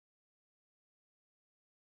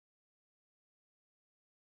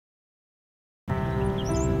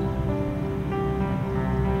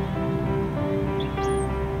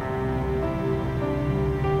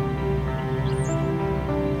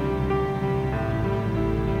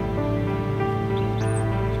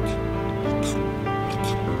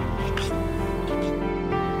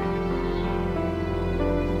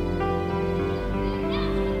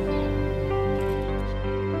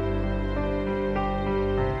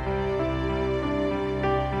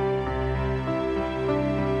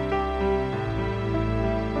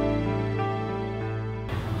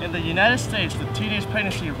In the United States, the teenage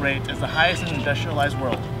pregnancy rate is the highest in the industrialized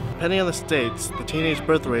world. Depending on the states, the teenage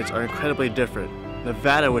birth rates are incredibly different.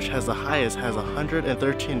 Nevada, which has the highest, has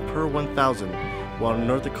 113 per 1,000, while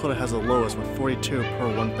North Dakota has the lowest with 42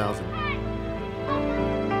 per 1,000.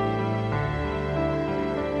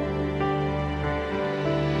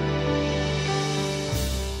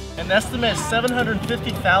 An estimated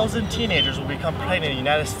 750,000 teenagers will become pregnant in the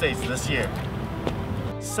United States this year.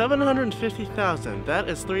 750,000, that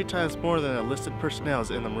is 3 times more than enlisted personnel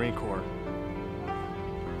in the Marine Corps.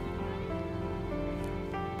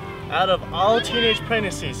 Out of all teenage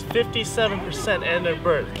pregnancies, 57% end in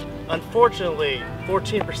birth. Unfortunately,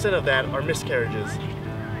 14% of that are miscarriages.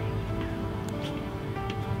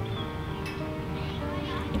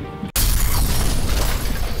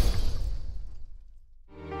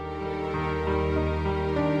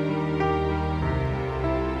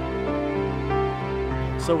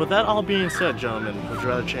 So with that all being said, gentlemen, would you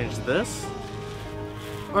rather change this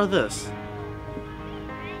or this?